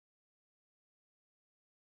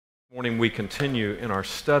Morning we continue in our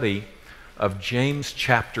study of James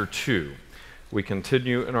chapter 2. We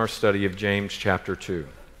continue in our study of James chapter 2.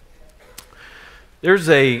 There's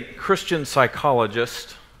a Christian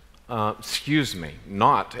psychologist,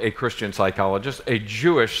 not a Christian psychologist, a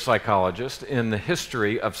Jewish psychologist in the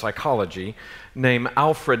history of psychology named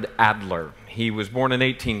Alfred Adler. He was born in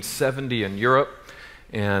 1870 in Europe,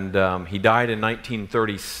 and he died in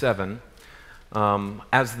 1937.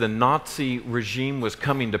 As the Nazi regime was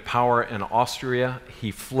coming to power in Austria, he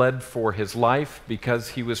fled for his life because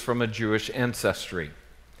he was from a Jewish ancestry.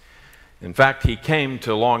 In fact, he came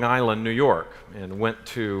to Long Island, New York, and went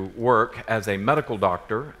to work as a medical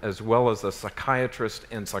doctor as well as a psychiatrist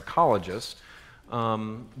and psychologist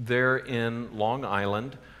there in Long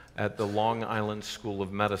Island at the Long Island School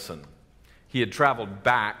of Medicine. He had traveled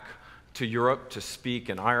back to Europe to speak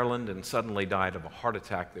in Ireland and suddenly died of a heart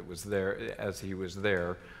attack that was there as he was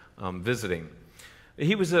there visiting.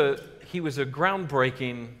 He was a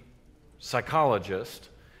groundbreaking psychologist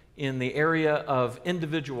in the area of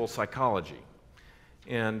individual psychology.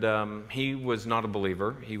 And he was not a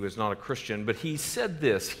believer, he was not a Christian, but he said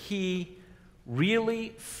this: he really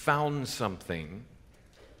found something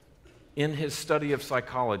in his study of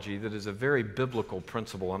psychology that is a very biblical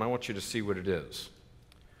principle, and I want you to see what it is.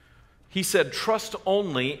 He said, trust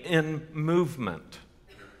only in movement.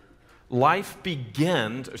 Life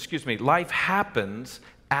happens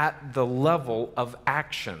at the level of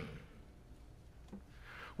action.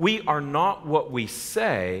 We are not what we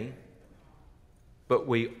say, but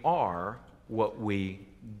we are what we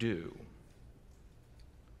do.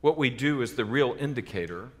 What we do is the real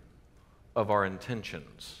indicator of our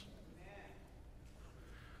intentions.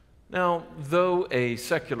 Now, though a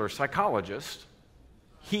secular psychologist,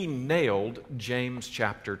 he nailed James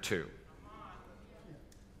chapter 2.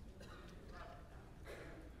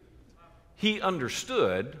 He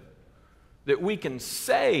understood that we can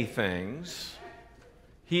say things.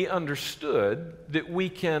 He understood that we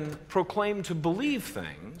can proclaim to believe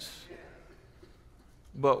things.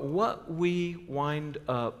 But what we wind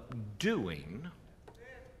up doing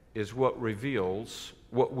is what reveals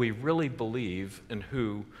what we really believe and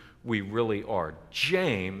who we really are.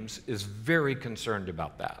 James is very concerned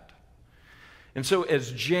about that. And so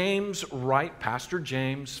as Pastor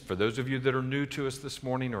James, for those of you that are new to us this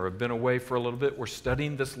morning or have been away for a little bit, we're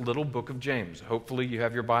studying this little book of James. Hopefully you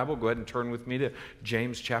have your Bible. Go ahead and turn with me to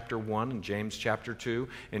James chapter 1 and James chapter 2.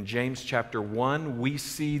 In James chapter 1, we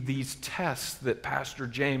see these tests that Pastor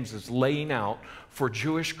James is laying out for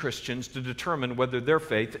Jewish Christians to determine whether their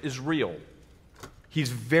faith is real. He's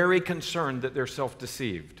very concerned that they're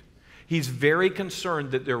self-deceived. He's very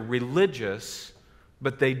concerned that they're religious,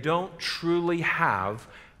 but they don't truly have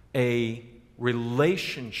a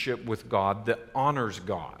relationship with God that honors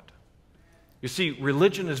God. You see,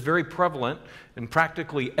 religion is very prevalent in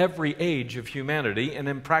practically every age of humanity and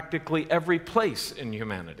in practically every place in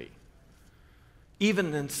humanity.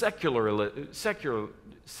 Even in secularism,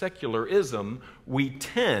 we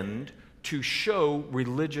tend to show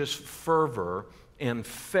religious fervor and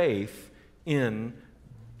faith in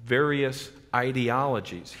various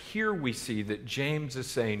ideologies. Here we see that James is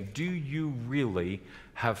saying, do you really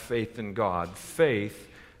have faith in God? Faith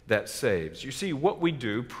that saves. You see, what we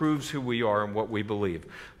do proves who we are and what we believe.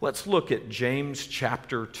 Let's look at James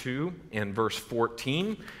chapter 2 and verse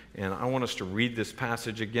 14. And I want us to read this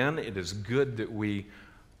passage again. It is good that we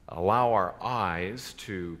allow our eyes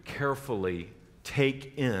to carefully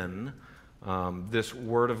take in this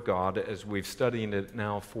Word of God as we've studied it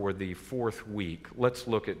now for the fourth week. Let's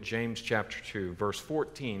look at James chapter 2, verse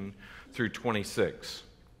 14 through 26.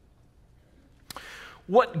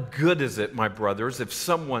 What good is it, my brothers, if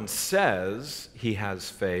someone says he has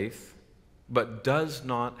faith, but does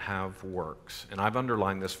not have works? And I've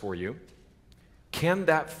underlined this for you. Can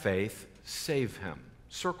that faith save him?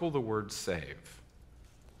 Circle the word save.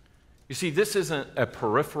 You see, this isn't a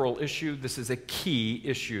peripheral issue. This is a key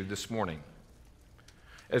issue this morning.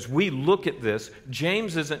 As we look at this,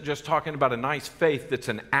 James isn't just talking about a nice faith that's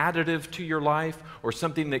an additive to your life or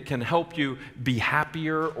something that can help you be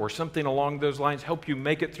happier or something along those lines, help you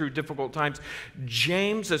make it through difficult times.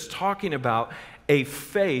 James is talking about a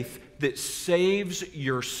faith that saves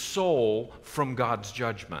your soul from God's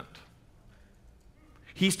judgment.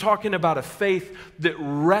 He's talking about a faith that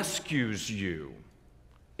rescues you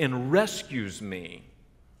and rescues me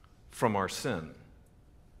from our sin.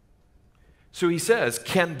 So he says,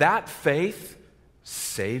 can that faith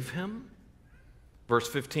save him? Verse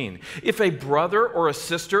 15, if a brother or a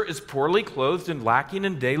sister is poorly clothed and lacking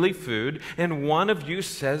in daily food, and one of you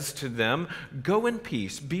says to them, go in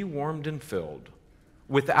peace, be warmed and filled,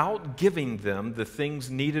 without giving them the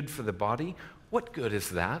things needed for the body, what good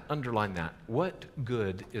is that? Underline that. What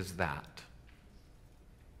good is that?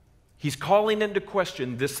 He's calling into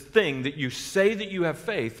question this thing that you say that you have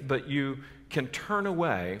faith, but you can turn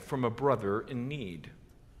away from a brother in need.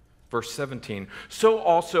 Verse 17, so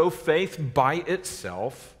also faith by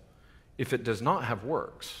itself, if it does not have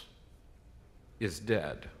works, is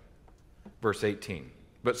dead. Verse 18,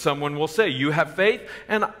 but someone will say, you have faith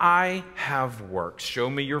and I have works. Show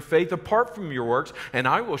me your faith apart from your works, and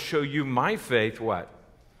I will show you my faith, what?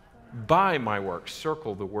 By my works.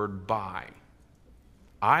 Circle the word by.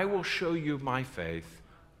 I will show you my faith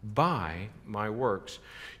by my works.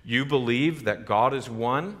 You believe that God is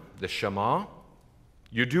one, the Shema.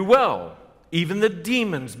 You do well. Even the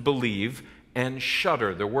demons believe and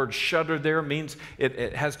shudder. The word shudder there means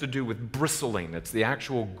it has to do with bristling. It's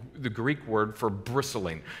the Greek word for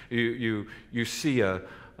bristling. You see a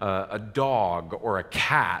dog or a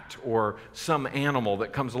cat or some animal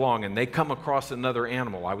that comes along and they come across another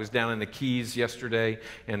animal. I was down in the Keys yesterday,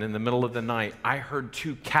 and in the middle of the night, I heard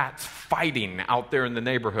two cats fighting out there in the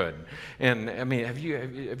neighborhood. And I mean, have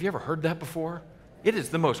you ever heard that before? It is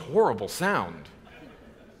the most horrible sound.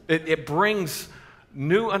 It brings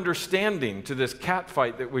new understanding to this cat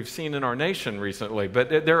fight that we've seen in our nation recently. But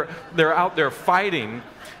they're out there fighting,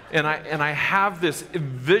 and I have this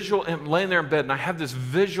visual. I'm laying there in bed, and I have this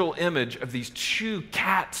visual image of these two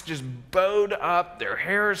cats just bowed up, their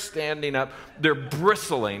hair is standing up, they're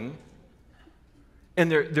bristling,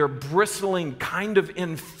 and they're bristling kind of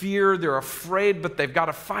in fear. They're afraid, but they've got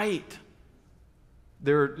to fight.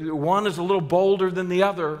 One is a little bolder than the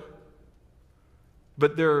other.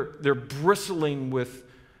 But they're bristling with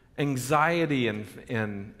anxiety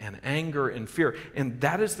and anger and fear. And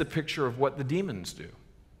that is the picture of what the demons do.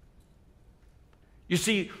 You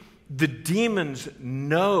see, the demons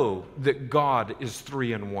know that God is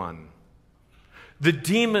 3 in 1. The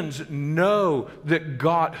demons know that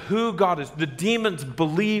who God is. The demons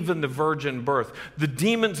believe in the virgin birth. The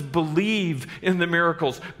demons believe in the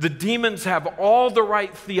miracles. The demons have all the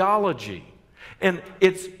right theology. And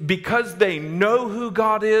it's because they know who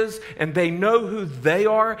God is, and they know who they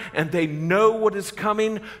are, and they know what is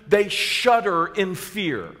coming, they shudder in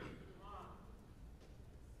fear.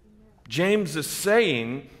 James is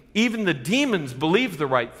saying, even the demons believe the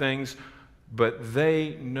right things, but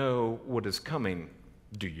they know what is coming.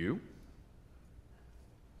 Do you?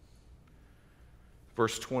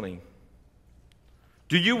 Verse 20.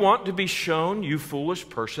 Do you want to be shown, you foolish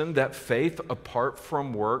person, that faith apart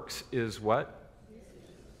from works is what?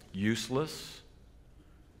 Useless.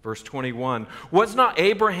 Verse 21, was not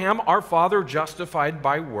Abraham, our father, justified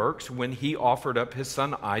by works when he offered up his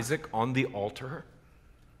son Isaac on the altar?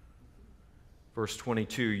 Verse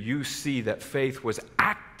 22, you see that faith was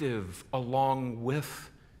active along with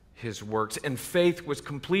his works, and faith was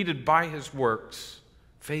completed by his works.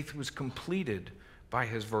 Faith was completed by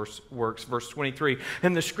his works. Verse 23,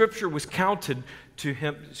 and the scripture was counted to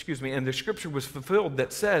him, and the scripture was fulfilled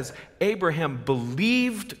that says, Abraham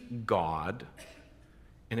believed God,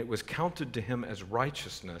 and it was counted to him as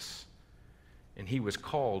righteousness, and he was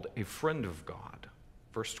called a friend of God.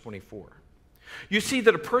 Verse 24. You see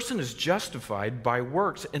that a person is justified by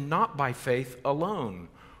works and not by faith alone.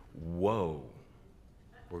 Whoa.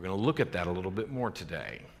 We're going to look at that a little bit more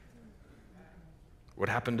today. What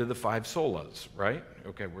happened to the 5 solas, right?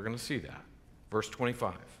 Okay, we're going to see that. Verse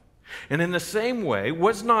 25. And in the same way,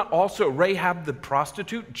 was not also Rahab the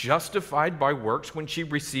prostitute justified by works when she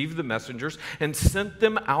received the messengers and sent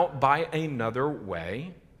them out by another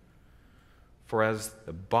way? For as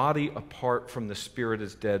the body apart from the spirit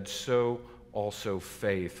is dead, so also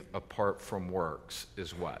faith apart from works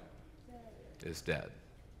is what? Is dead.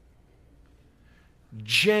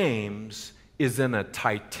 James is in a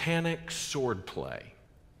titanic swordplay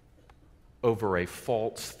over a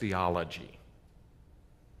false theology.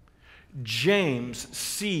 James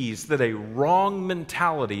sees that a wrong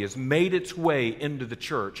mentality has made its way into the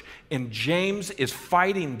church, and James is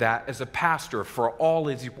fighting that as a pastor for all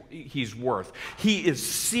he's worth. He is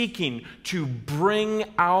seeking to bring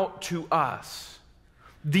out to us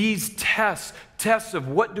these tests of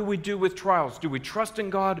what do we do with trials? Do we trust in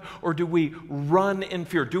God, or do we run in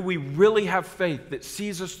fear? Do we really have faith that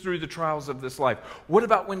sees us through the trials of this life? What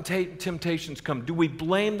about when temptations come? Do we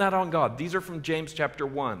blame that on God? These are from James chapter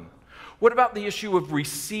 1. What about the issue of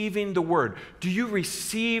receiving the word? Do you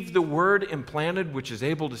receive the word implanted which is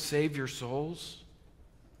able to save your souls?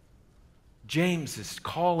 James is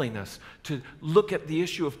calling us to look at the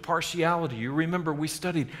issue of partiality. You remember we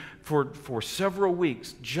studied for several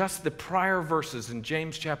weeks just the prior verses in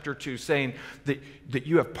James chapter 2 saying that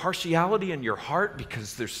you have partiality in your heart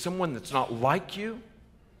because there's someone that's not like you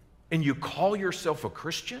and you call yourself a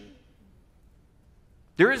Christian.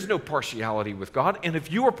 There is no partiality with God, and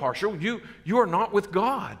if you are partial, you are not with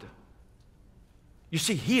God. You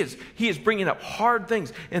see, he is bringing up hard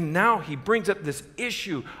things, and now he brings up this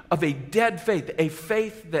issue of a dead faith, a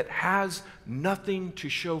faith that has nothing to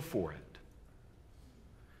show for it.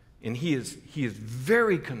 And he is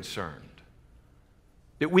very concerned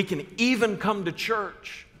that we can even come to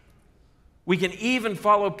church. We can even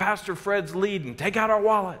follow Pastor Fred's lead and take out our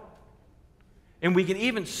wallet. And we can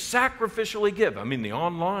even sacrificially give. I mean, the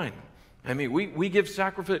online. I mean, we give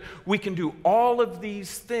sacrifice. We can do all of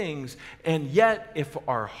these things, and yet if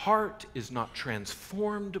our heart is not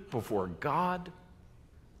transformed before God,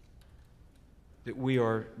 that we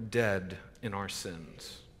are dead in our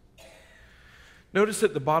sins. Notice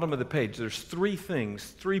at the bottom of the page, there's three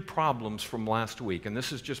problems from last week, and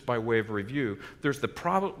this is just by way of review. There's the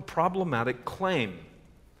problematic claim.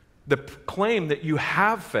 The claim that you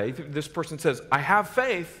have faith. This person says, I have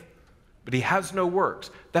faith, but he has no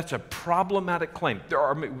works. That's a problematic claim.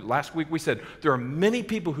 Last week we said there are many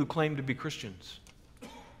people who claim to be Christians.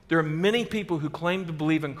 There are many people who claim to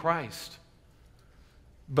believe in Christ.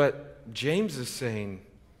 But James is saying,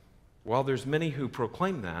 while there's many who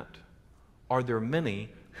proclaim that, are there many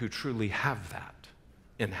who truly have that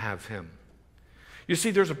and have him? You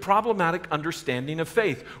see, there's a problematic understanding of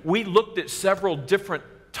faith. We looked at several different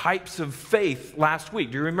types of faith last week.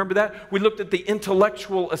 Do you remember that? We looked at the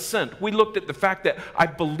intellectual assent. We looked at the fact that I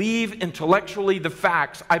believe intellectually the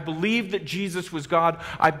facts. I believe that Jesus was God.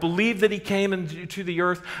 I believe that he came into the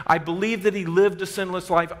earth. I believe that he lived a sinless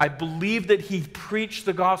life. I believe that he preached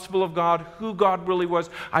the gospel of God, who God really was.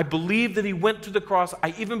 I believe that he went to the cross.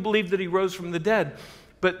 I even believe that he rose from the dead.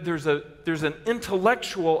 But there's an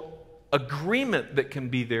intellectual agreement that can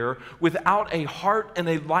be there without a heart and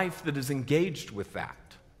a life that is engaged with that.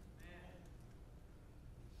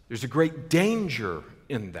 There's a great danger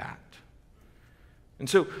in that. And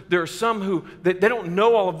so there are some who, they don't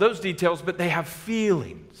know all of those details, but they have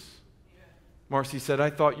feelings. Marcy said, I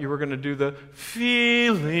thought you were going to do the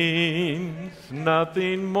feelings,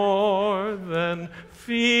 nothing more than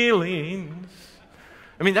feelings.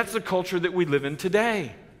 I mean, that's the culture that we live in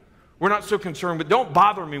today. We're not so concerned with, don't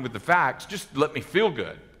bother me with the facts, just let me feel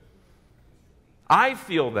good. I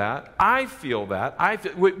feel that,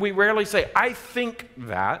 we rarely say, I think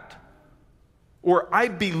that, or I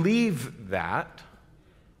believe that.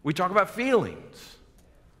 We talk about feelings.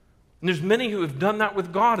 And there's many who have done that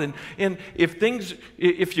with God. And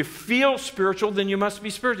if you feel spiritual, then you must be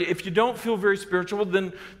spiritual. If you don't feel very spiritual,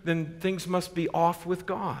 then things must be off with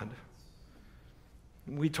God.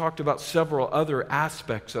 We talked about several other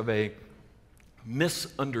aspects of a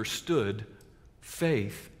misunderstood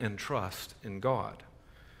faith and trust in God.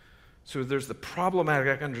 So there's the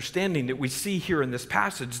problematic understanding that we see here in this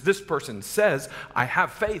passage. This person says, I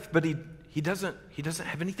have faith, but he doesn't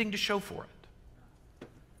have anything to show for it.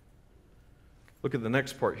 Look at the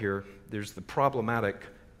next part here. There's the problematic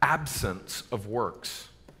absence of works.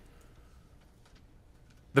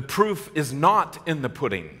 The proof is not in the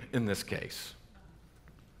pudding in this case.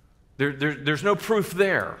 There's no proof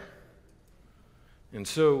there. And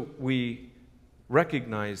so we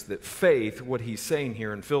recognize that faith, what he's saying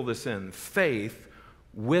here, and fill this in, faith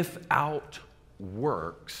without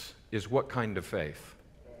works is what kind of faith?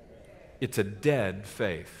 It's a dead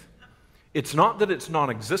faith. It's not that it's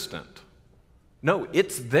non-existent. No,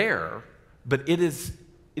 it's there, but it is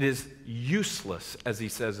useless, as he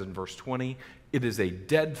says in verse 20. It is a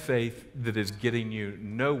dead faith that is getting you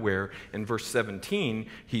nowhere. In verse 17,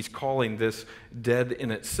 he's calling this dead in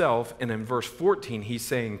itself. And in verse 14, he's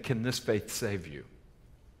saying, can this faith save you?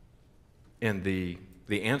 And the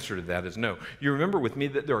answer to that is no. You remember with me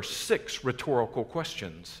that there are 6 rhetorical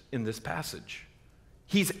questions in this passage.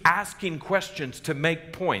 He's asking questions to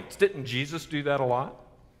make points. Didn't Jesus do that a lot?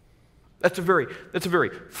 That's a very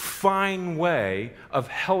fine way of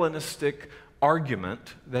Hellenistic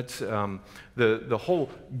argument. That's the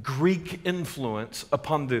whole Greek influence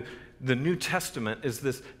upon the New Testament is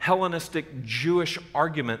this Hellenistic Jewish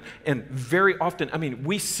argument. And very often, I mean,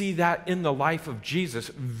 we see that in the life of Jesus.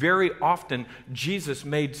 Very often, Jesus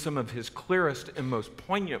made some of his clearest and most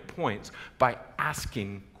poignant points by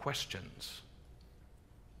asking questions.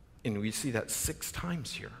 And we see that 6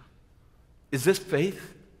 times here. Is this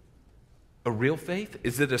faith a real faith?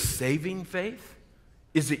 Is it a saving faith?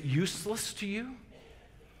 Is it useless to you?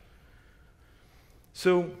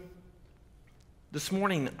 So, This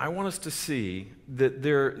morning, I want us to see that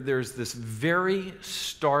there's this very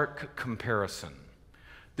stark comparison.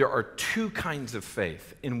 There are two kinds of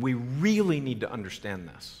faith, and we really need to understand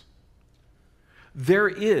this. There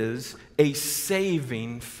is a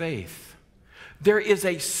saving faith. There is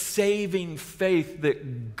a saving faith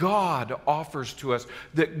that God offers to us,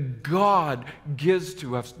 that God gives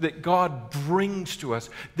to us, that God brings to us,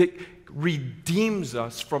 that redeems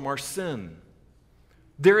us from our sin.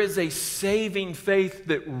 There is a saving faith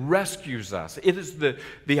that rescues us. It is the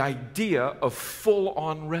idea of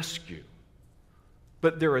full-on rescue.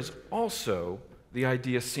 But there is also the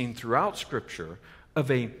idea seen throughout Scripture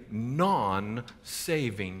of a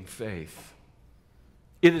non-saving faith.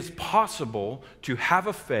 It is possible to have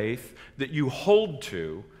a faith that you hold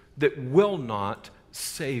to that will not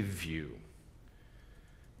save you.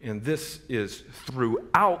 And this is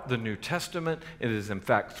throughout the New Testament. It is, in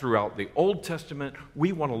fact, throughout the Old Testament.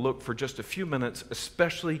 We want to look for just a few minutes,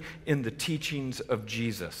 especially in the teachings of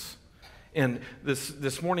Jesus. And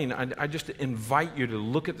this morning, I just invite you to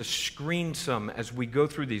look at the screen some as we go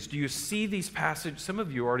through these. Do you see these passages? Some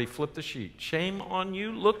of you already flipped the sheet. Shame on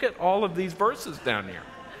you. Look at all of these verses down here.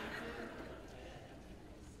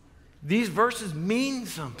 These verses mean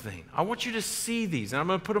something. I want you to see these, and I'm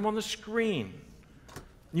going to put them on the screen.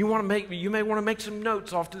 You may want to make some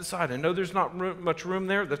notes off to the side. I know there's not much room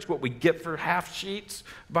there. That's what we get for half sheets,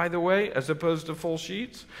 by the way, as opposed to full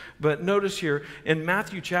sheets. But notice here in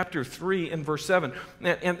Matthew chapter 3 and verse 7,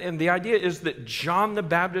 and the idea is that John the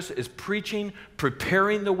Baptist is preaching,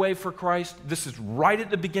 preparing the way for Christ. This is right at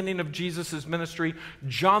the beginning of Jesus' ministry.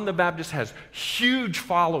 John the Baptist has huge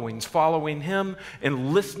followings following him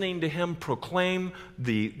and listening to him proclaim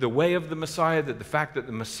the way of the Messiah, that the fact that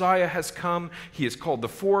the Messiah has come. He is called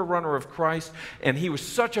the forerunner of Christ, and he was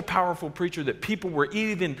such a powerful preacher that people were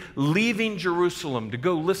even leaving Jerusalem to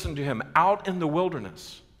go listen to him out in the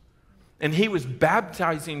wilderness. And he was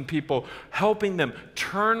baptizing people, helping them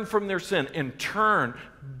turn from their sin and turn,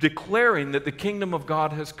 declaring that the kingdom of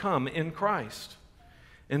God has come in Christ.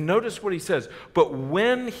 And notice what he says. But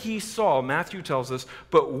when he saw, Matthew tells us,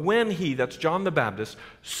 but when he, that's John the Baptist,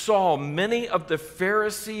 saw many of the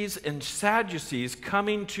Pharisees and Sadducees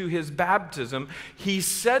coming to his baptism, he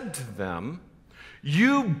said to them,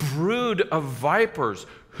 "You brood of vipers,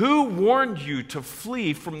 who warned you to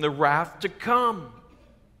flee from the wrath to come?"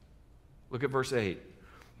 Look at verse 8.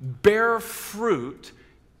 Bear fruit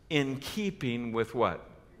in keeping with what?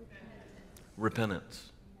 Repentance.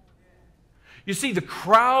 You see, the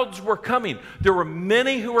crowds were coming. There were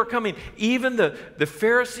many who were coming. Even the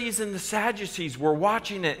Pharisees and the Sadducees were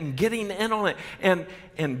watching it and getting in on it.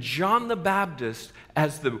 And John the Baptist,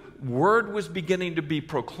 as the word was beginning to be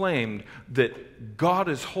proclaimed that God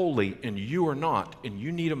is holy and you are not, and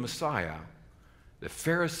you need a Messiah, the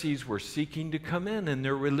Pharisees were seeking to come in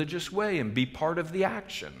their religious way and be part of the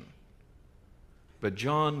action. But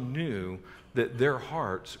John knew that their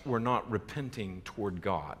hearts were not repenting toward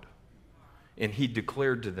God. And he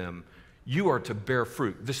declared to them, you are to bear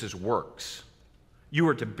fruit. This is works. You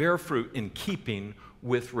are to bear fruit in keeping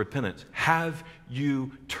with repentance. Have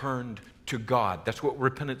you turned to God? That's what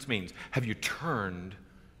repentance means. Have you turned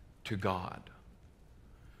to God?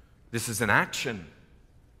 This is an action.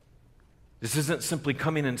 This isn't simply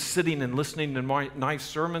coming and sitting and listening to nice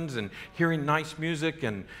sermons and hearing nice music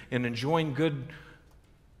and enjoying good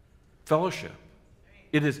fellowship.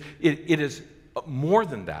 It is more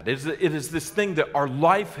than that. It is this thing that our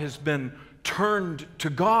life has been turned to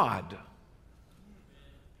God.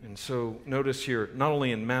 And so notice here, not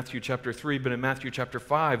only in Matthew chapter 3, but in Matthew chapter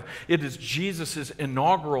 5, it is Jesus'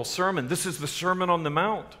 inaugural sermon. This is the Sermon on the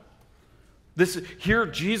Mount. Here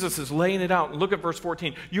Jesus is laying it out. Look at verse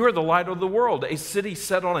 14. You are the light of the world. A city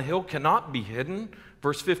set on a hill cannot be hidden.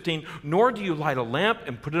 Verse 15, nor do you light a lamp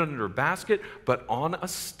and put it under a basket, but on a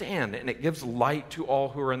stand, and it gives light to all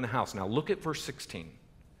who are in the house. Now look at verse 16.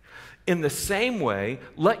 In the same way,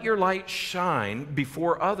 let your light shine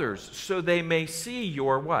before others, so they may see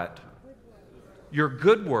your what? Your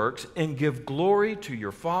good works, and give glory to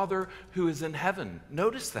your Father who is in heaven.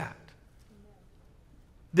 Notice that.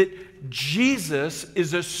 That Jesus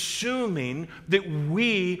is assuming that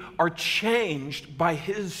we are changed by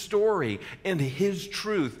his story and his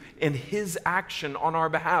truth and his action on our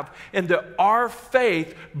behalf, and that our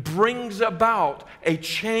faith brings about a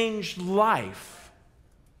changed life.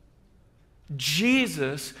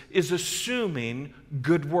 Jesus is assuming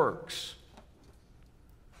good works.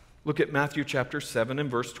 Look at Matthew chapter 7 and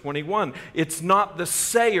verse 21. It's not the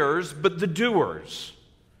sayers, but the doers.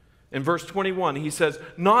 In verse 21, he says,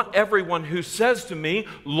 not everyone who says to me,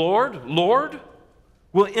 Lord, Lord,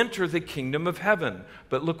 will enter the kingdom of heaven.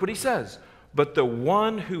 But look what he says, but the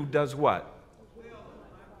one who does what?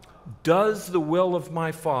 Does the will of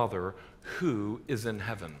my Father who is in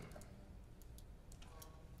heaven.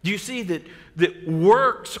 Do you see that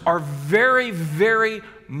works are very, very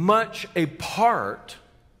much a part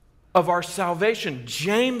of our salvation?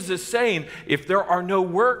 James is saying if there are no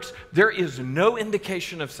works, there is no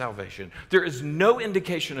indication of salvation. There is no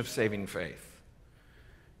indication of saving faith.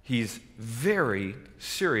 He's very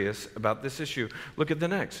serious about this issue. Look at the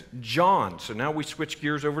next. John. So now we switch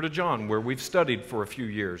gears over to John, where we've studied for a few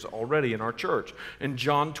years already in our church. In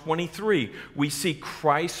John 23, we see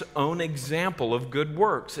Christ's own example of good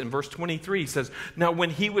works. In verse 23, he says, "Now when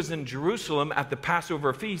he was in Jerusalem at the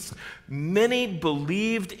Passover feast, many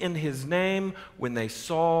believed in his name when they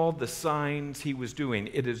saw the signs he was doing."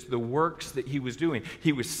 It is the works that he was doing.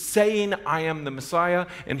 He was saying, "I am the Messiah,"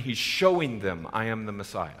 and he's showing them, "I am the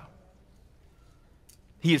Messiah."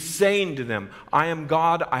 He is saying to them, "I am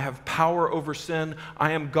God, I have power over sin.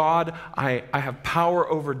 I am God, I have power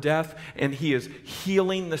over death." And he is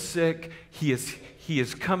healing the sick. He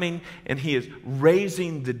is coming and he is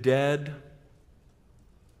raising the dead.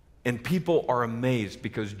 And people are amazed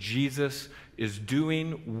because Jesus is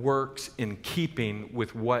doing works in keeping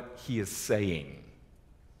with what he is saying.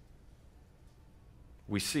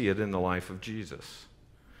 We see it in the life of Jesus.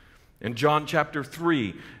 In John chapter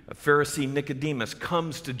 3, a Pharisee Nicodemus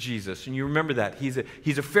comes to Jesus. And you remember that. He's a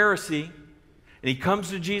Pharisee, and he comes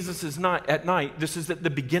to Jesus at night. This is at the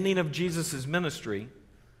beginning of Jesus' ministry.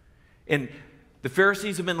 And the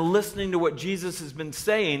Pharisees have been listening to what Jesus has been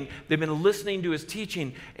saying. They've been listening to his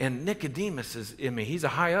teaching. And Nicodemus he's a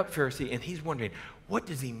high up Pharisee, and he's wondering, what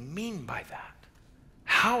does he mean by that?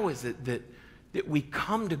 How is it that we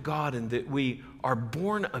come to God and that we are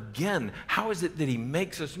born again? How is it that he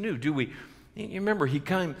makes us new? You remember, he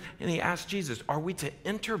came and he asked Jesus, "Are we to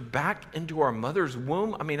enter back into our mother's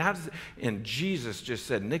womb?" I mean, how does it? And Jesus just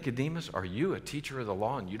said, "Nicodemus, are you a teacher of the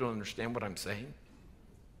law and you don't understand what I'm saying?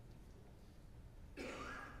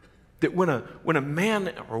 That when a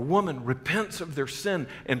man or a woman repents of their sin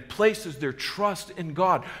and places their trust in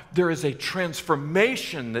God, there is a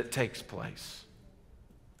transformation that takes place.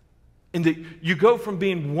 And that you go from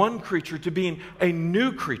being one creature to being a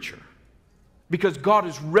new creature because God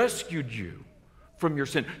has rescued you from your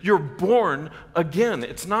sin. You're born again.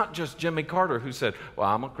 It's not just Jimmy Carter who said, "Well,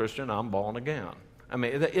 I'm a Christian, I'm born again." I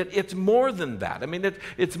mean, it's more than that. I mean,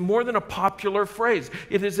 it's more than a popular phrase.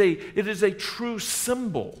 It is a true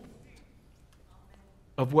symbol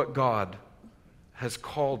of what God has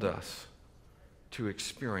called us to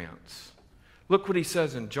experience. Look what he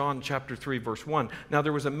says in John chapter 3, verse 1. "Now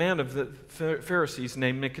there was a man of the Pharisees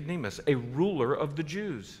named Nicodemus, a ruler of the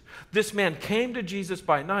Jews. This man came to Jesus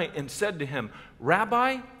by night and said to him,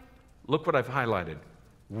 'Rabbi,'" look what I've highlighted,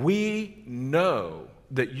 "we know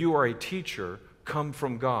that you are a teacher come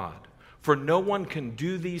from God. For no one can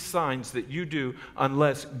do these signs that you do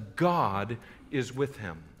unless God is with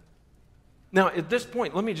him." Now, at this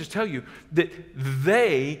point, let me just tell you that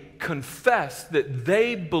they confessed that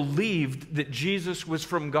they believed that Jesus was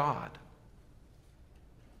from God,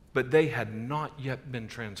 but they had not yet been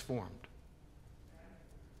transformed.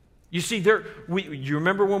 You see, you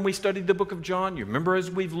remember when we studied the book of John? You remember as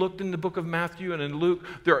we've looked in the book of Matthew and in Luke?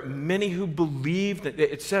 There are many who believed. That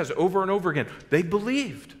it says over and over again, they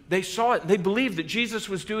believed. They saw it. They believed that Jesus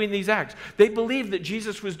was doing these acts. They believed that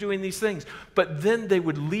Jesus was doing these things. But then they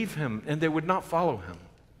would leave him and they would not follow him.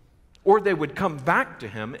 Or they would come back to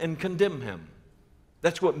him and condemn him.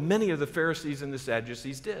 That's what many of the Pharisees and the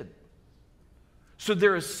Sadducees did. So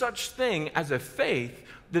there is such thing as a faith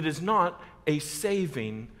that is not a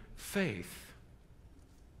saving faith.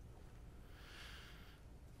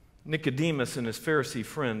 Nicodemus and his Pharisee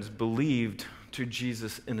friends believed to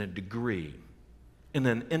Jesus in a degree, in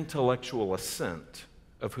an intellectual assent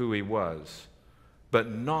of who he was,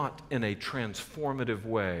 but not in a transformative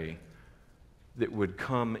way that would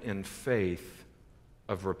come in faith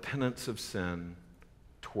of repentance of sin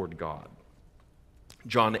toward God.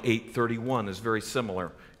 John 8:31 is very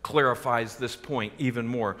similar, clarifies this point even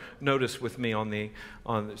more. Notice with me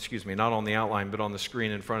not on the outline, but on the screen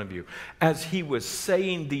in front of you. "As he was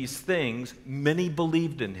saying these things, many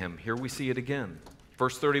believed in him." Here we see it again.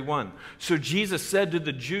 Verse 31. "So Jesus said to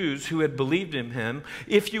the Jews who had believed in him,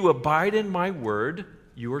 'If you abide in my word,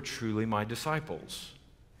 you are truly my disciples.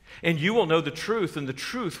 And you will know the truth, and the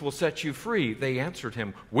truth will set you free.' They answered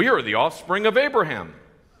him, 'We are the offspring of Abraham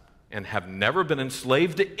and have never been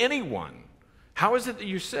enslaved to anyone. How is it that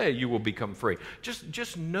you say you will become free?'"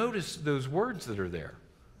 Just notice those words that are there.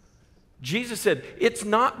 Jesus said, it's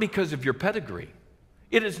not because of your pedigree.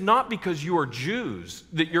 It is not because you are Jews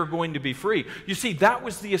that you're going to be free. You see, that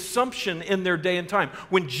was the assumption in their day and time.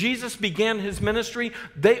 When Jesus began his ministry,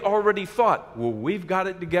 they already thought, well, we've got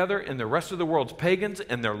it together and the rest of the world's pagans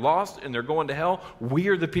and they're lost and they're going to hell. We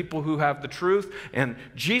are the people who have the truth. And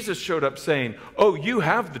Jesus showed up saying, oh, you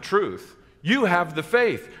have the truth. You have the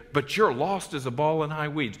faith, but you're lost as a ball in high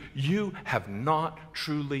weeds. You have not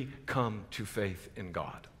truly come to faith in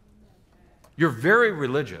God. You're very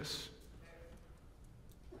religious,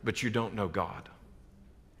 but you don't know God.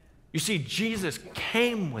 You see, Jesus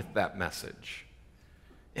came with that message.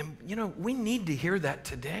 And, we need to hear that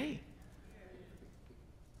today.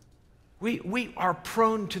 We are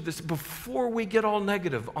prone to this. Before we get all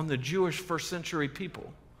negative on the Jewish first century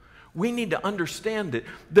people, we need to understand that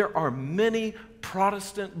there are many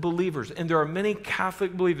Protestant believers, and there are many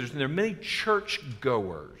Catholic believers, and there are many church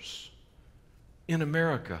goers in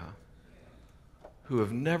America who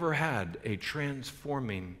have never had a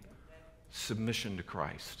transforming submission to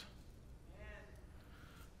Christ.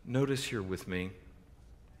 Notice here with me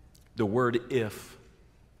the word if.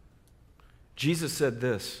 Jesus said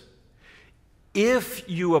this, if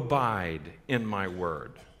you abide in my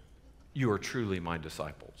word, you are truly my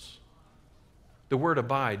disciples. The word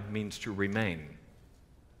abide means to remain,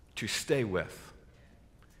 to stay with.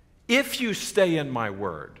 If you stay in my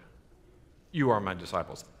word, you are my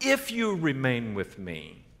disciples. If you remain with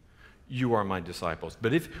me, you are my disciples.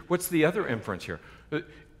 But what's the other inference here?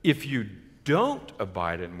 If you don't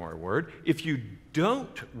abide in my word, if you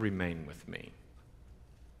don't remain with me,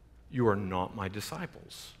 you are not my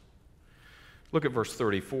disciples. Look at verse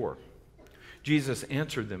 34. Jesus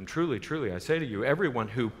answered them, truly, truly, I say to you, everyone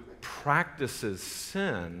who practices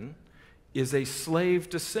sin is a slave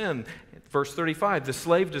to sin. Verse 35, the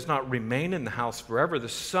slave does not remain in the house forever, the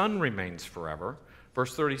son remains forever.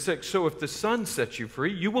 Verse 36, so if the son sets you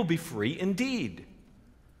free, you will be free indeed.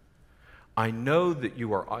 I know that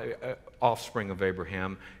you are offspring of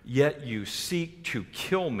Abraham, yet you seek to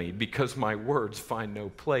kill me because my words find no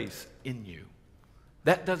place in you.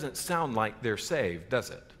 That doesn't sound like they're saved,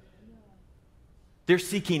 does it? They're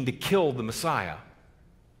seeking to kill the Messiah.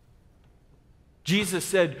 Jesus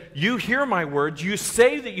said, you hear my words, you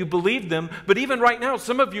say that you believe them, but even right now,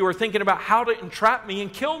 some of you are thinking about how to entrap me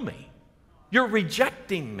and kill me. You're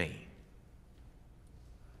rejecting me.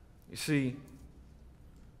 You see,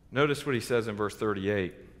 notice what he says in verse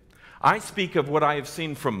 38. I speak of what I have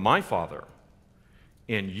seen from my Father,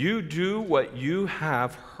 and you do what you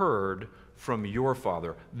have heard from your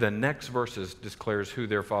father. The next verses declares who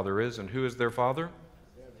their father is, and who is their father?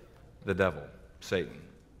 The devil, Satan.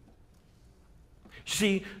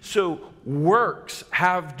 See, so works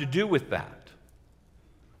have to do with that.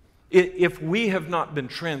 If we have not been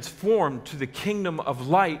transformed to the kingdom of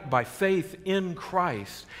light by faith in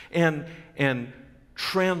Christ and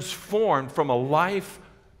transformed from a life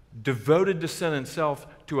devoted to sin and self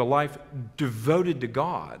to a life devoted to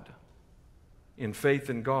God, in faith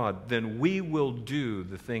in God, then we will do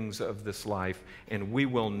the things of this life and we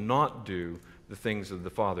will not do the things of the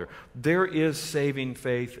Father. There is saving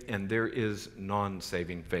faith and there is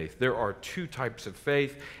non-saving faith. There are two types of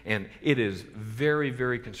faith, and it is very,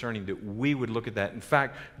 very concerning that we would look at that. In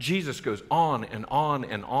fact, Jesus goes on and on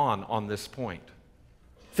and on this point.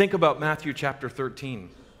 Think about Matthew chapter 13.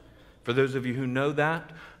 For those of you who know that,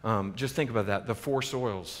 just think about that, the four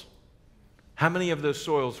soils. How many of those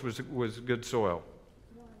soils was good soil?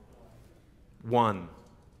 One.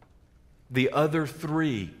 The other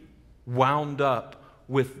three wound up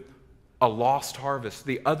with a lost harvest.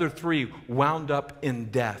 The other three wound up in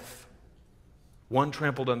death. One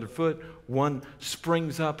trampled underfoot, one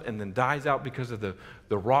springs up and then dies out because of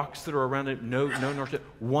the rocks that are around it. No nourishment.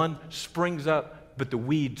 One springs up, but the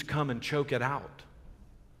weeds come and choke it out.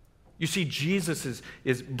 You see, Jesus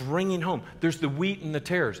is bringing home. There's the wheat and the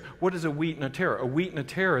tares. What is a wheat and a tare? A wheat and a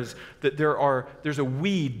tare is that there's a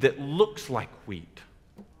weed that looks like wheat.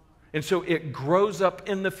 And so it grows up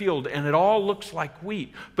in the field, and it all looks like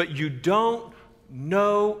wheat. But you don't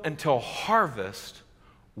know until harvest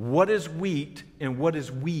what is wheat and what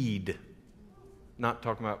is weed. Not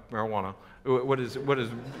talking about marijuana. What is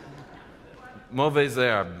mauvaise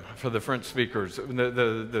herbe for the French speakers?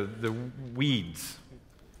 The weeds.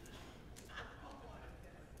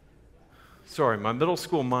 Sorry, my middle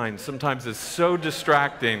school mind sometimes is so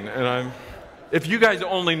distracting, and if you guys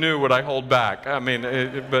only knew what I hold back,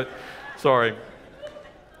 but sorry.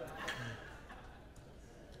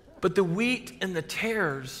 But the wheat and the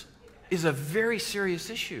tares is a very serious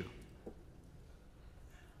issue.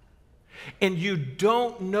 And you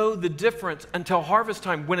don't know the difference until harvest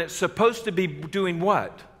time, when it's supposed to be doing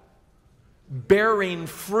what? bearing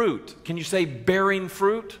fruit. Can you say bearing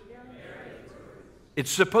fruit?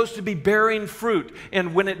 It's supposed to be bearing fruit.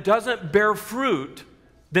 And when it doesn't bear fruit,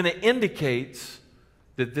 then it indicates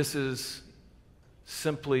that this is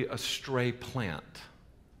simply a stray plant.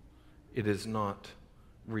 It is not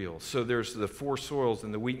real. So there's the four soils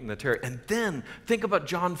and the wheat and the tare. And then think about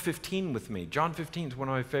John 15 with me. John 15 is one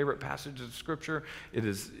of my favorite passages of Scripture. It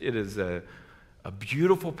is a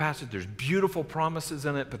beautiful passage. There's beautiful promises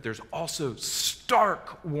in it, but there's also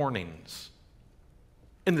stark warnings.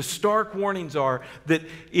 And the stark warnings are that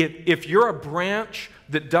if you're a branch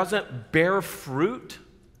that doesn't bear fruit,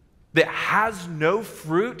 that has no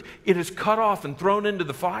fruit, it is cut off and thrown into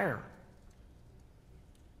the fire.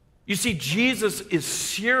 You see, Jesus is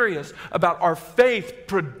serious about our faith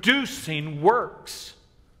producing works.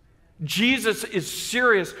 Jesus is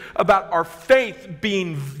serious about our faith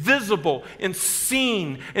being visible and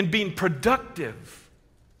seen and being productive.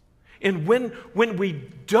 And when we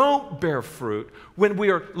don't bear fruit, when we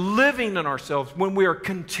are living in ourselves, when we are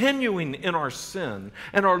continuing in our sin,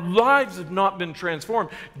 and our lives have not been transformed,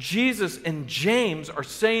 Jesus and James are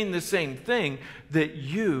saying the same thing, that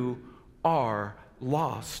you are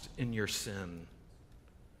lost in your sin.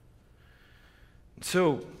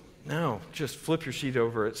 So now, just flip your sheet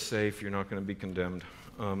over. It's safe. You're not going to be condemned.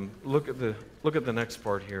 Look at the next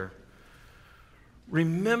part here.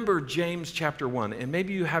 Remember James chapter 1, and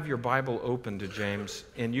maybe you have your Bible open to James,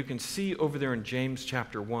 and you can see over there in James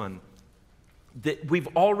chapter 1 that we've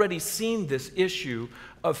already seen this issue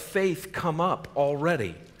of faith come up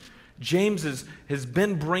already. James has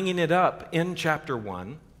been bringing it up in chapter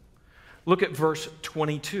 1. Look at verse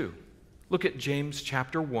 22. Look at James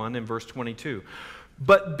chapter 1 and verse 22.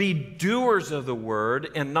 But be doers of the word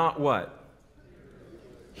and not what?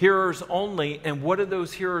 Hearers only. And what do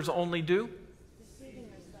those hearers only do?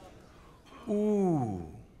 Ooh,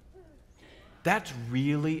 that's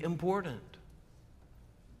really important.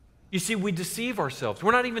 You see, we deceive ourselves.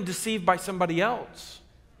 We're not even deceived by somebody else.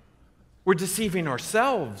 We're deceiving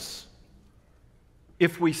ourselves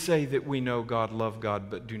if we say that we know God, love God,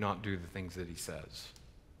 but do not do the things that He says.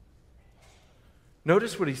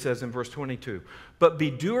 Notice what he says in verse 22. But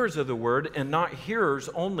be doers of the word and not hearers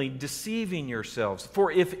only, deceiving yourselves.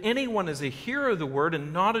 For if anyone is a hearer of the word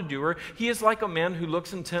and not a doer, he is like a man who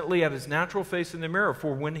looks intently at his natural face in the mirror.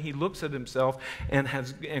 For when he looks at himself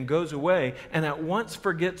and goes away and at once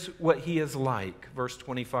forgets what he is like. Verse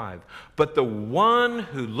 25. But the one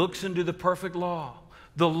who looks into the perfect law,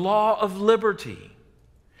 the law of liberty,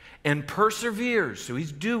 and perseveres, so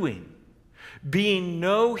he's doing, being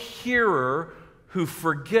no hearer who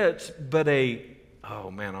forgets, but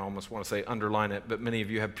oh man, I almost want to say underline it, but many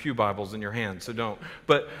of you have pew Bibles in your hands, so don't.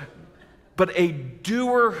 But a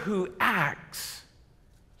doer who acts,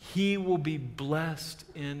 he will be blessed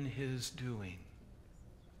in his doing.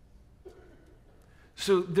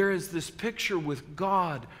 So there is this picture with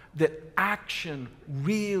God that action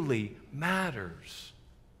really matters.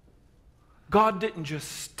 God didn't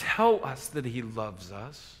just tell us that He loves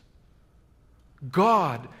us.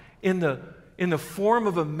 God, in the form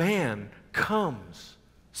of a man, comes,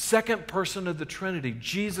 second person of the Trinity,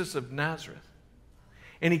 Jesus of Nazareth.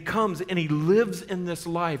 And He comes and He lives in this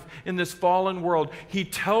life, in this fallen world. He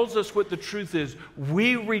tells us what the truth is.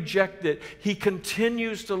 We reject it. He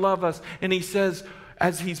continues to love us. And He says,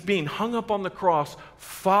 as He's being hung up on the cross,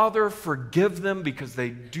 Father, forgive them because they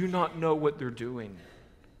do not know what they're doing.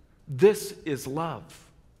 This is love,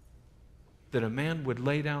 that a man would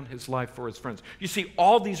lay down his life for his friends. You see,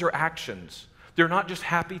 all these are actions. They're not just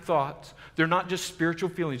happy thoughts. They're not just spiritual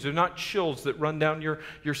feelings. They're not chills that run down your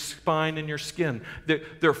spine and your skin.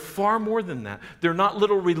 They're far more than that. They're not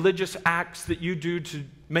little religious acts that you do to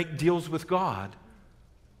make deals with God.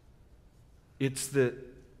 It's that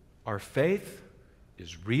our faith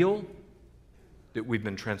is real, that we've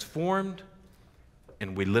been transformed,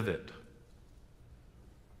 and we live it.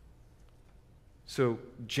 So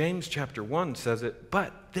James chapter 1 says it,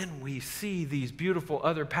 but then we see these beautiful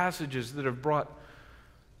other passages that have brought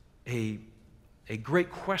a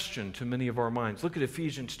great question to many of our minds. Look at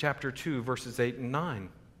Ephesians chapter 2, verses 8 and 9.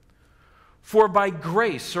 For by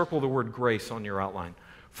grace, circle the word grace on your outline.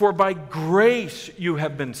 For by grace you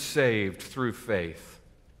have been saved through faith.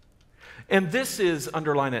 And this is,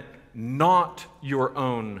 underline it, not your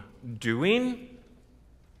own doing.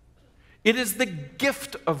 It is the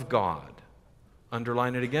gift of God.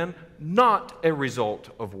 Underline it again, not a result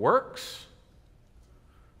of works,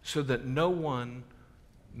 so that no one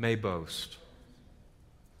may boast.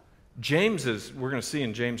 we're going to see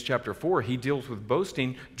in James chapter 4, he deals with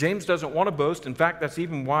boasting. James doesn't want to boast. In fact, that's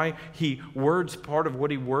even why he words part of what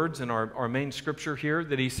he words in our main scripture here,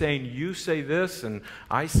 that he's saying, you say this and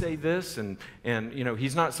I say this. And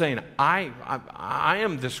he's not saying, I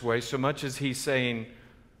am this way so much as he's saying,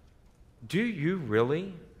 do you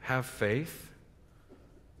really have faith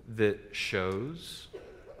that shows?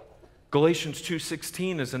 Galatians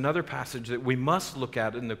 2:16 is another passage that we must look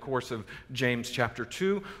at in the course of James chapter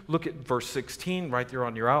 2. Look at verse 16 right there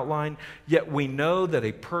on your outline. Yet we know that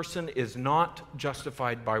a person is not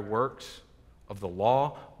justified by works of the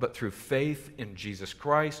law, but through faith in Jesus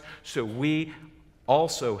Christ. So we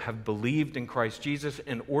also have believed in Christ Jesus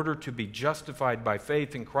in order to be justified by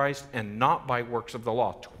faith in Christ and not by works of the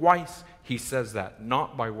law. Twice he says that,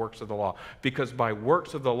 not by works of the law, because by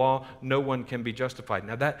works of the law no one can be justified.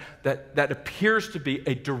 Now that appears to be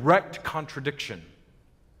a direct contradiction.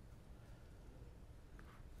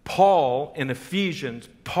 Paul in Ephesians,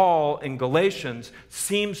 Paul in Galatians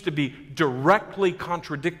seems to be directly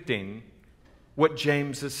contradicting what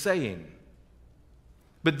James is saying.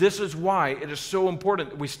 But this is why it is so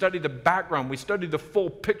important that we study the background, we study the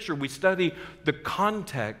full picture, we study the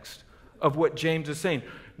context of what James is saying.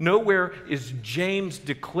 Nowhere is James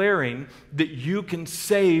declaring that you can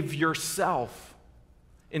save yourself.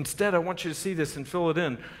 Instead, I want you to see this and fill it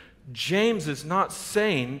in. James is not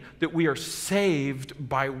saying that we are saved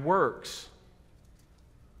by works.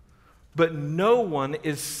 But no one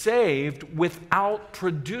is saved without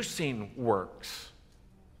producing works.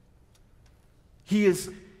 He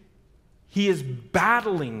is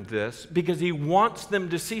battling this because he wants them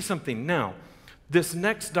to see something. Now, this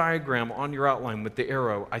next diagram on your outline with the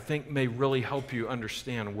arrow, I think may really help you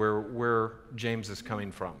understand where James is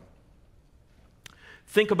coming from.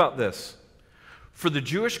 Think about this. For the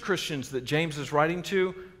Jewish Christians that James is writing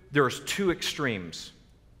to, there's two extremes.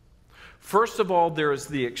 First of all, there is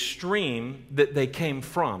the extreme that they came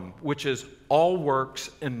from, which is all works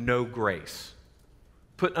and no grace.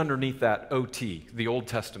 Put underneath that OT, the Old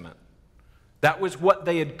Testament. That was what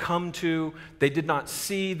they had come to. They did not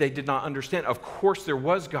see, they did not understand. Of course, there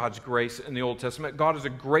was God's grace in the Old Testament. God is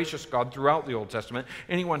a gracious God throughout the Old Testament.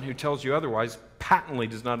 Anyone who tells you otherwise patently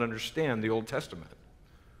does not understand the Old Testament.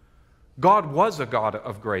 God was a God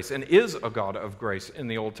of grace and is a God of grace in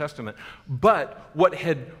the Old Testament. But what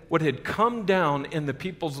had come down in the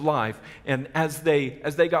people's life, and as they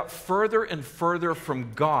got further and further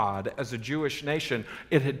from God as a Jewish nation,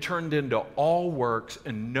 it had turned into all works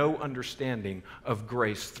and no understanding of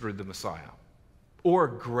grace through the Messiah, or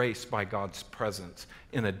grace by God's presence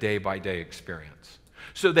in a day-by-day experience.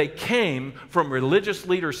 So they came from religious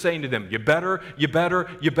leaders saying to them, you better, you better,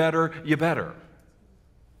 you better, you better.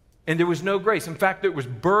 And there was no grace. In fact, there was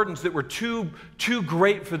burdens that were too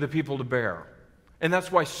great for the people to bear. And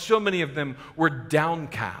that's why so many of them were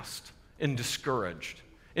downcast and discouraged.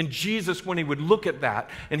 And Jesus, when he would look at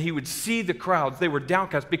that and he would see the crowds, they were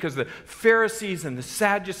downcast because the Pharisees and the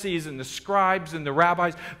Sadducees and the scribes and the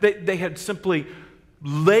rabbis, they had simply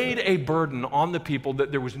laid a burden on the people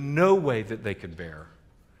that there was no way that they could bear.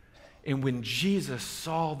 And when Jesus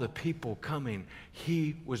saw the people coming,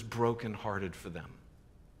 he was brokenhearted for them.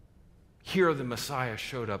 Here the Messiah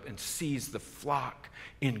showed up and sees the flock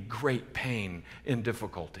in great pain and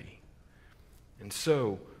difficulty. And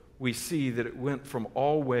so we see that it went from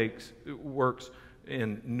all works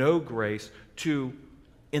and no grace to,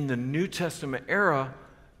 in the New Testament era,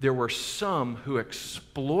 there were some who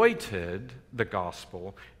exploited the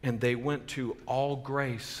gospel and they went to all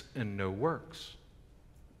grace and no works.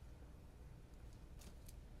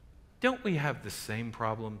 Don't we have the same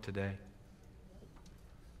problem today?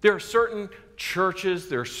 There are certain churches,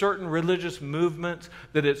 there are certain religious movements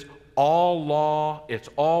that it's all law, it's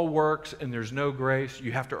all works, and there's no grace.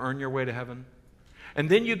 You have to earn your way to heaven. And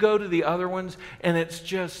then you go to the other ones, and it's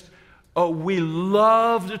just, oh, we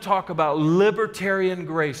love to talk about libertarian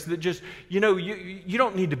grace. That just, you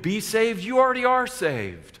don't need to be saved. You already are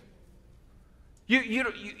saved.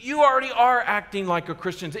 You already are acting like a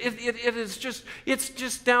Christian. It's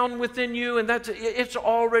just down within you, and it's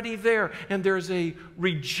already there. And there's a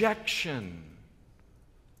rejection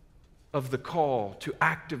of the call to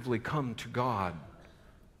actively come to God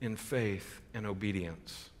in faith and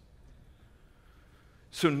obedience.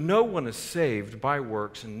 So no one is saved by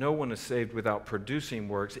works, and no one is saved without producing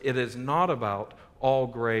works. It is not about all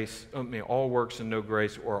works and no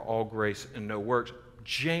grace, or all grace and no works.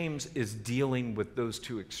 James is dealing with those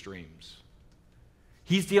two extremes.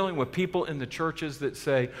 He's dealing with people in the churches that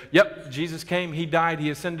say, yep, Jesus came, he died, he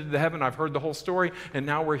ascended to heaven, I've heard the whole story, and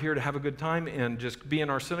now we're here to have a good time and just be in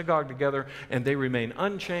our synagogue together, and they remain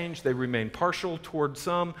unchanged, they remain partial toward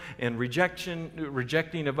some and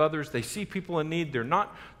rejecting of others. They see people in need, they're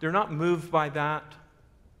not moved by that.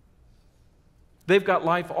 They've got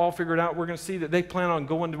life all figured out. We're going to see that they plan on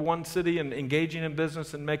going to one city and engaging in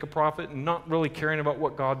business and make a profit and not really caring about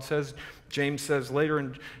what God says. James says later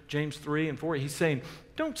in James 3 and 4, he's saying,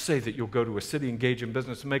 don't say that you'll go to a city, engage in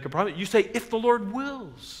business, and make a profit. You say, if the Lord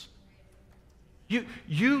wills.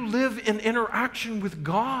 You live in interaction with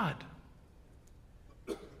God.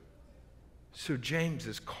 So James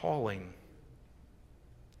is calling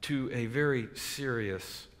to a very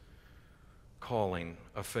serious calling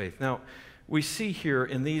of faith. Now, we see here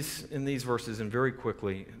in these verses, and very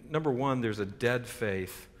quickly, number one, there's a dead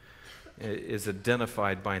faith is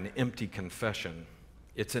identified by an empty confession.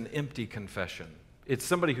 It's an empty confession. It's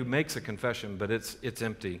somebody who makes a confession, but it's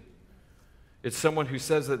empty. It's someone who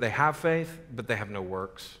says that they have faith, but they have no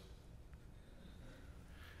works.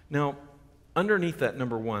 Now, underneath that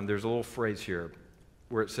number one, there's a little phrase here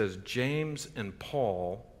where it says James and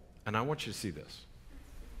Paul, and I want you to see this.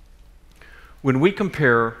 When we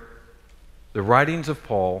compare the writings of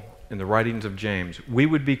Paul and the writings of James, we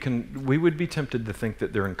would be tempted to think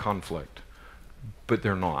that they're in conflict, but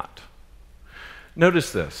they're not.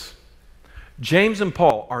 Notice this. James and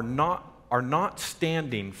Paul are not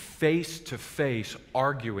standing face to face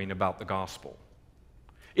arguing about the gospel.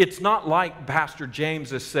 It's not like Pastor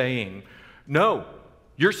James is saying, no,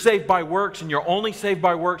 you're saved by works and you're only saved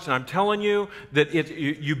by works, and I'm telling you that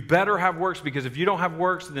you better have works, because if you don't have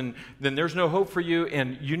works, then there's no hope for you,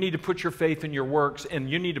 and you need to put your faith in your works, and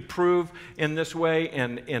you need to prove in this way,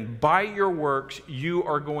 and by your works you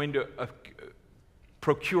are going to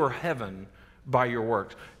procure heaven by your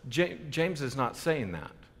works. James is not saying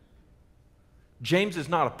that. James is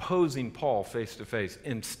not opposing Paul face to face.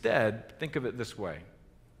 Instead, think of it this way.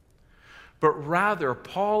 But rather,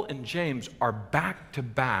 Paul and James are back to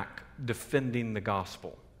back defending the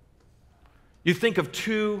gospel. You think of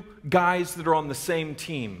two guys that are on the same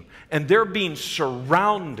team, and they're being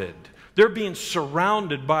surrounded. They're being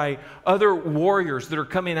surrounded by other warriors that are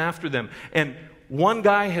coming after them. And one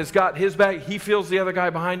guy has got his back, he feels the other guy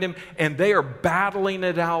behind him, and they are battling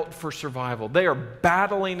it out for survival. They are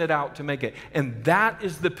battling it out to make it. And that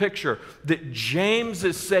is the picture that James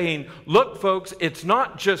is saying, look, folks, it's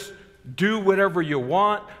not just do whatever you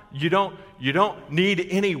want. You don't need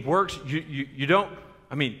any works. You don't,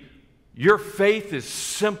 your faith is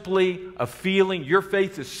simply a feeling. Your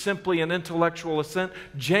faith is simply an intellectual assent.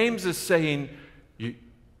 James is saying,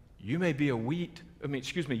 you may be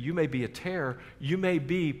you may be a tare. You may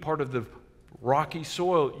be part of the rocky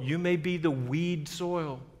soil. You may be the weed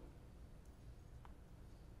soil.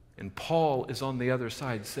 And Paul is on the other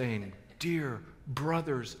side saying, dear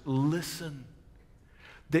brothers, listen.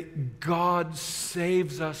 That God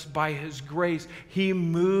saves us by His grace. He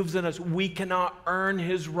moves in us. We cannot earn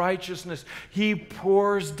His righteousness. He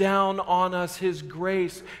pours down on us His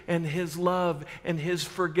grace and His love and His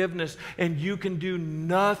forgiveness. And you can do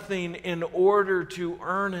nothing in order to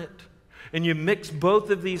earn it. And you mix both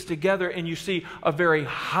of these together and you see a very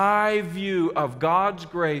high view of God's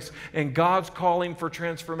grace and God's calling for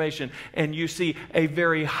transformation. And you see a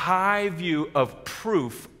very high view of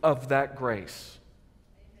proof of that grace.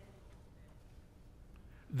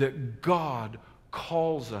 That God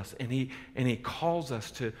calls us, and He calls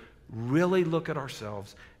us to really look at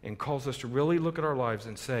ourselves and calls us to really look at our lives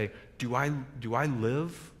and say, do I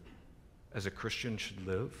live as a Christian should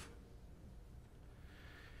live?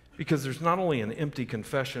 Because there's not only an empty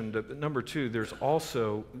confession, but number two, there's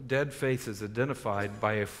also dead faith is identified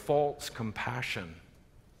by a false compassion.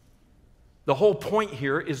 The whole point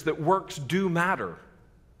here is that works do matter.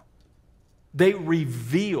 They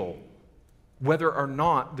reveal whether or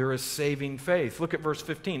not there is saving faith. Look at verse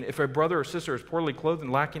 15. If a brother or sister is poorly clothed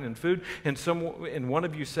and lacking in food, and one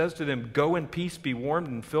of you says to them, go in peace, be warmed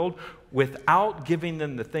and filled, without giving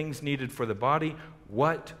them the things needed for the body,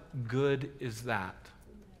 what good is that?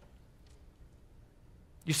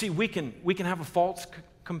 You see, we can have a false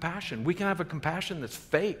compassion. We can have a compassion that's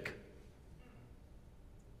fake.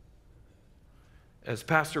 As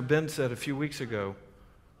Pastor Ben said a few weeks ago,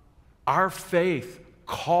 our faith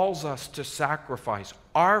calls us to sacrifice.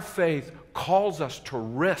 Our faith calls us to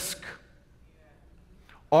risk.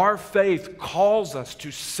 Our faith calls us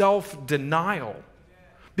to self-denial,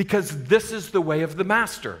 because this is the way of the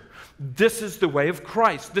Master. This is the way of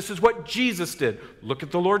Christ. This is what Jesus did. Look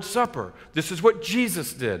at the Lord's Supper. This is what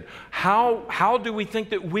Jesus did. How do we think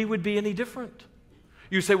that we would be any different?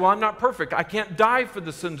 You say, well, I'm not perfect. I can't die for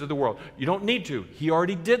the sins of the world. You don't need to. He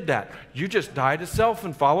already did that. You just die to self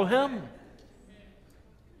and follow him.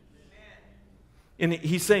 And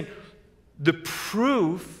he's saying, the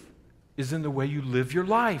proof is in the way you live your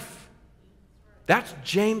life. That's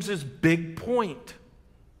James's big point.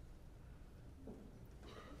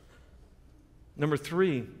 Number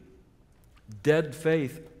 3, dead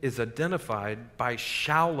faith is identified by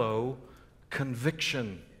shallow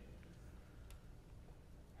conviction.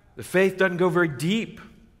 The faith doesn't go very deep.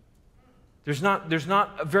 There's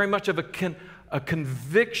not very much of a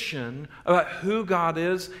conviction about who God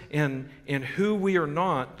is and who we are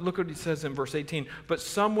not. Look what he says in verse 18. But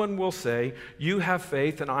someone will say, you have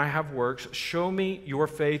faith and I have works. Show me your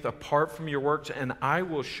faith apart from your works, and I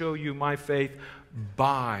will show you my faith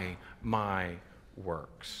by my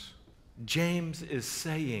works. James is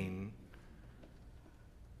saying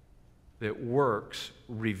that works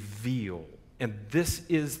reveal. And this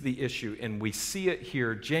is the issue, and we see it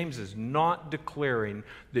here. James is not declaring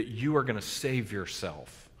that you are going to save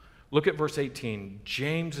yourself. Look at verse 18.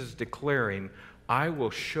 James is declaring, I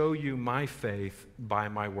will show you my faith by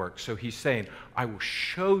my works. So he's saying, I will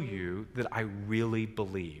show you that I really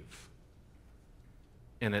believe.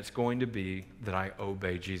 And it's going to be that I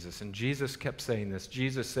obey Jesus. And Jesus kept saying this.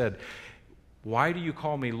 Jesus said, why do you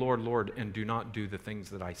call me Lord, Lord, and do not do the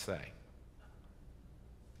things that I say?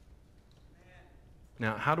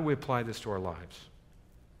 Now, how do we apply this to our lives?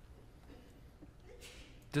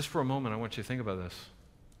 Just for a moment, I want you to think about this.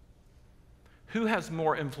 Who has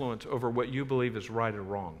more influence over what you believe is right or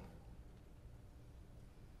wrong?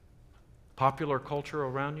 Popular culture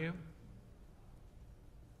around you?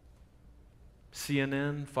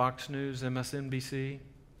 CNN, Fox News, MSNBC?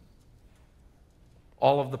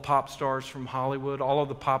 All of the pop stars from Hollywood, all of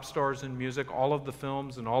the pop stars in music, all of the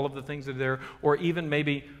films and all of the things that are there, or even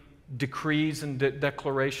maybe decrees and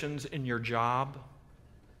declarations in your job,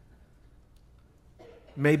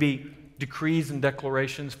 maybe decrees and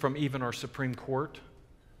declarations from even our Supreme Court.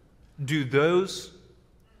 Do those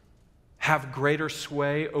have greater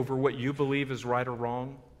sway over what you believe is right or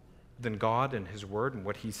wrong than God and his word and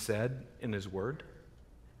what he said in his word?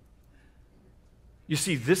 You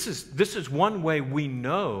see, this is one way we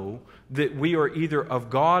know that we are either of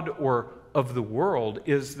God or of the world,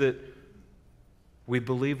 is that we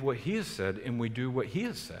believe what he has said and we do what he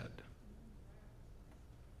has said.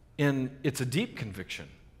 And it's a deep conviction.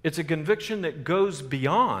 It's a conviction that goes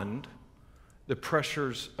beyond the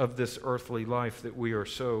pressures of this earthly life that we are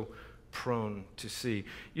so prone to see.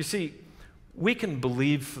 You see, we can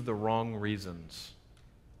believe for the wrong reasons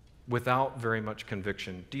without very much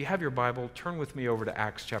conviction. Do you have your Bible? Turn with me over to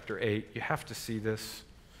Acts chapter 8. You have to see this.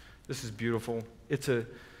 This is beautiful. It's a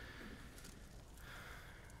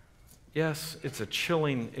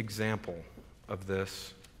chilling example of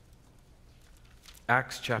this.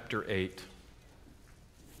 Acts chapter 8.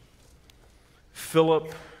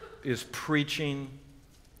 Philip is preaching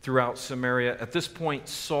throughout Samaria. At this point,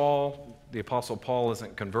 Saul, the Apostle Paul,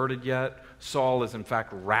 isn't converted yet. Saul is, in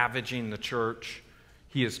fact, ravaging the church.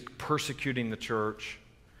 He is persecuting the church.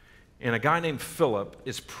 And a guy named Philip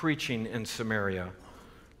is preaching in Samaria.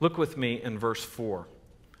 Look with me in verse 4.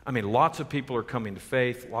 I mean, lots of people are coming to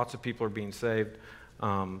faith. Lots of people are being saved.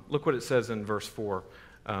 Look what it says in verse 4.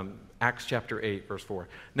 Acts chapter 8, verse 4.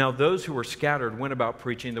 Now those who were scattered went about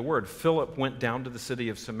preaching the word. Philip went down to the city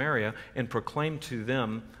of Samaria and proclaimed to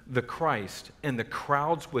them the Christ. And the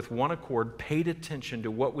crowds with one accord paid attention to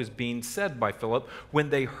what was being said by Philip when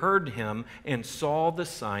they heard him and saw the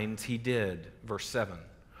signs he did. Verse 7.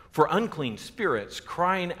 For unclean spirits,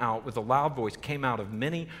 crying out with a loud voice, came out of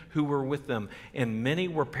many who were with them, and many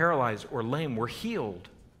were paralyzed or lame were healed.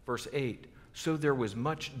 Verse 8. So there was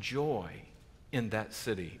much joy in that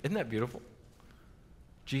city. Isn't that beautiful?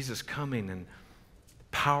 Jesus coming and the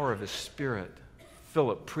power of his Spirit,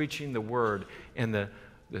 Philip preaching the word, and the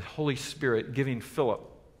Holy Spirit giving Philip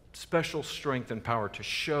special strength and power to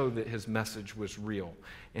show that his message was real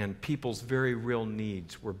and people's very real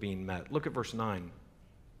needs were being met. Look at verse 9.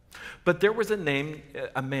 But there was a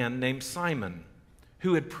man named Simon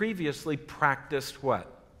who had previously practiced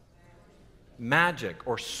what? Magic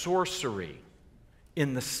or sorcery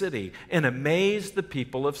in the city, and amazed the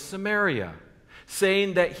people of Samaria,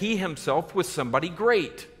 saying that he himself was somebody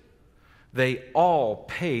great. They all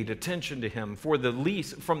paid attention to him, from the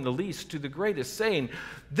least to the greatest, saying,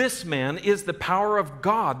 this man is the power of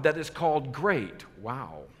God that is called great.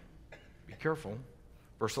 Wow. Be careful.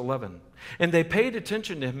 Verse 11, and they paid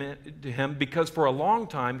attention to him because for a long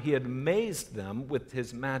time he had amazed them with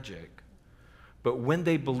his magic. But when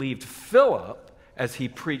they believed Philip as he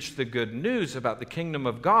preached the good news about the kingdom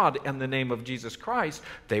of God and the name of Jesus Christ,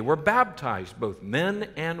 they were baptized, both men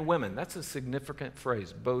and women. That's a significant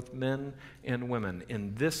phrase, both men and women.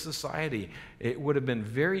 In this society, it would have been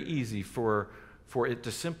very easy for it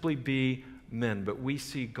to simply be men, but we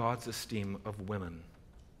see God's esteem of women.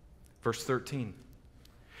 Verse 13.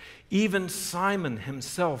 Even Simon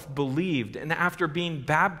himself believed, and after being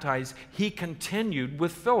baptized, he continued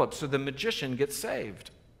with Philip. So the magician gets saved.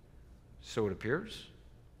 So it appears.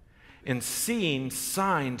 And seeing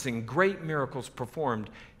signs and great miracles performed,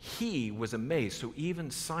 he was amazed. So even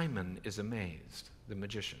Simon is amazed, the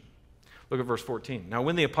magician. Look at verse 14. Now,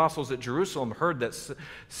 when the apostles at Jerusalem heard that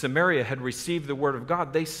Samaria had received the word of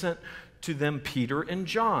God, they sent to them Peter and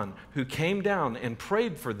John, who came down and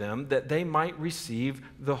prayed for them that they might receive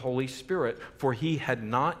the Holy Spirit. For he had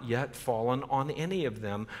not yet fallen on any of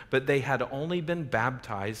them, but they had only been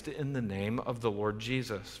baptized in the name of the Lord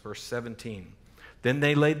Jesus. Verse 17. Then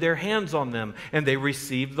they laid their hands on them, and they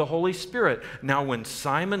received the Holy Spirit. Now when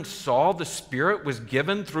Simon saw the Spirit was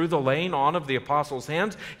given through the laying on of the apostles'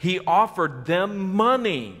 hands, he offered them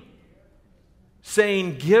money,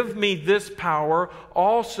 saying, "Give me this power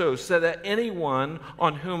also, so that anyone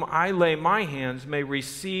on whom I lay my hands may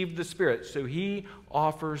receive the Spirit." So he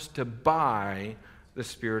offers to buy the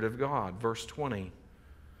Spirit of God. Verse 20.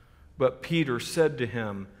 But Peter said to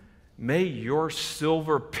him, "May your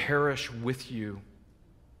silver perish with you.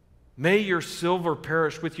 May your silver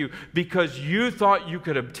perish with you, because you thought you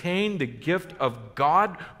could obtain the gift of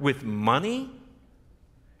God with money.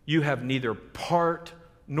 You have neither part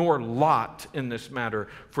nor lot in this matter,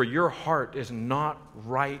 for your heart is not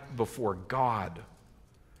right before God."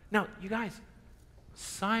 Now, you guys,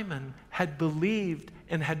 Simon had believed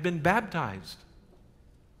and had been baptized.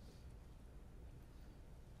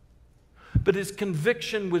 But his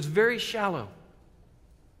conviction was very shallow.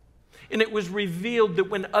 And it was revealed that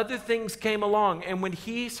when other things came along and when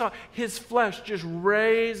he saw his flesh just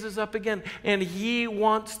raises up again and he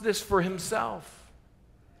wants this for himself.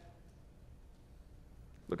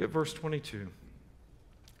 Look at verse 22.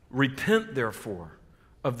 "Repent, therefore,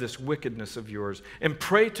 of this wickedness of yours, and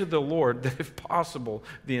pray to the Lord that, if possible,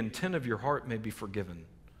 the intent of your heart may be forgiven.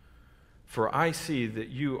 For I see that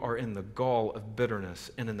you are in the gall of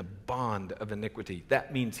bitterness and in the bond of iniquity."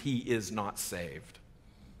 That means he is not saved.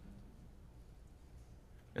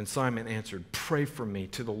 And Simon answered, "Pray for me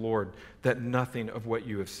to the Lord, that nothing of what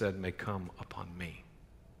you have said may come upon me."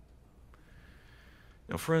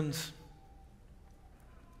 Now, friends,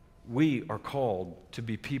 we are called to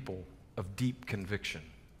be people of deep conviction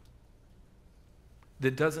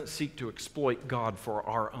that doesn't seek to exploit God for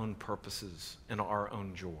our own purposes and our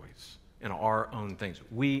own joys and our own things.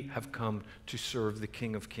 We have come to serve the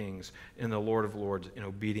King of Kings and the Lord of Lords in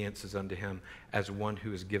obedience as unto him, as one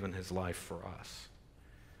who has given his life for us.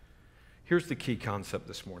 Here's the key concept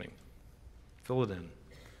this morning. Fill it in.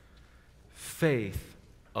 Faith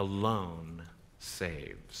alone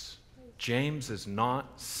saves. James is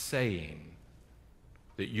not saying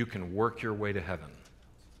that you can work your way to heaven.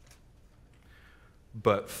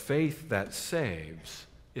 But faith that saves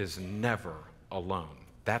is never alone.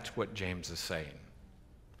 That's what James is saying.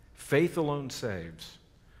 Faith alone saves,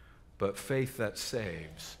 but faith that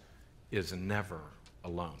saves is never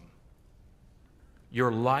alone.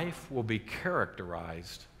 Your life will be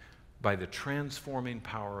characterized by the transforming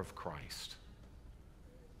power of Christ,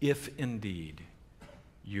 if indeed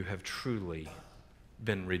you have truly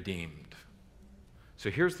been redeemed. So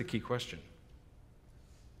here's the key question.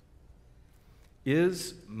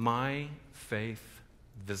 Is my faith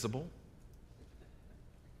visible?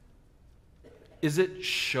 Is it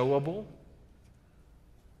showable?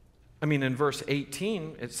 I mean, in verse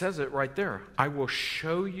 18, it says it right there. "I will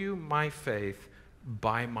show you my faith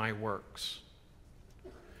by my works."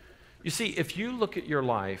 You see, if you look at your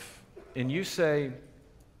life and you say,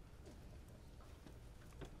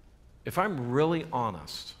 if I'm really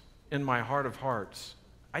honest in my heart of hearts,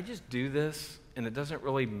 I just do this and it doesn't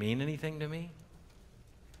really mean anything to me.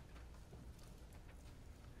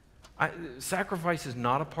 Sacrifice is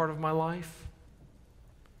not a part of my life.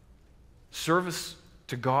 Service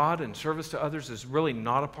to God and service to others is really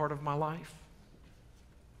not a part of my life.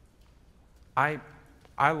 I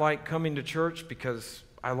like coming to church because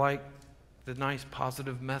I like the nice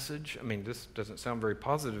positive message. I mean, this doesn't sound very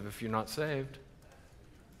positive if you're not saved.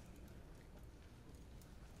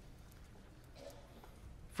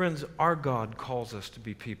 Friends, our God calls us to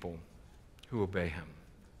be people who obey him.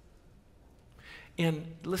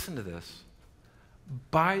 And listen to this.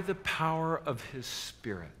 By the power of his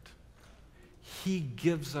Spirit, he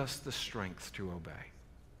gives us the strength to obey.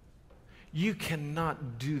 You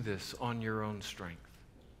cannot do this on your own strength.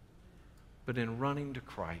 But in running to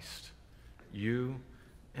Christ, you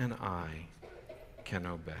and I can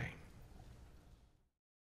obey.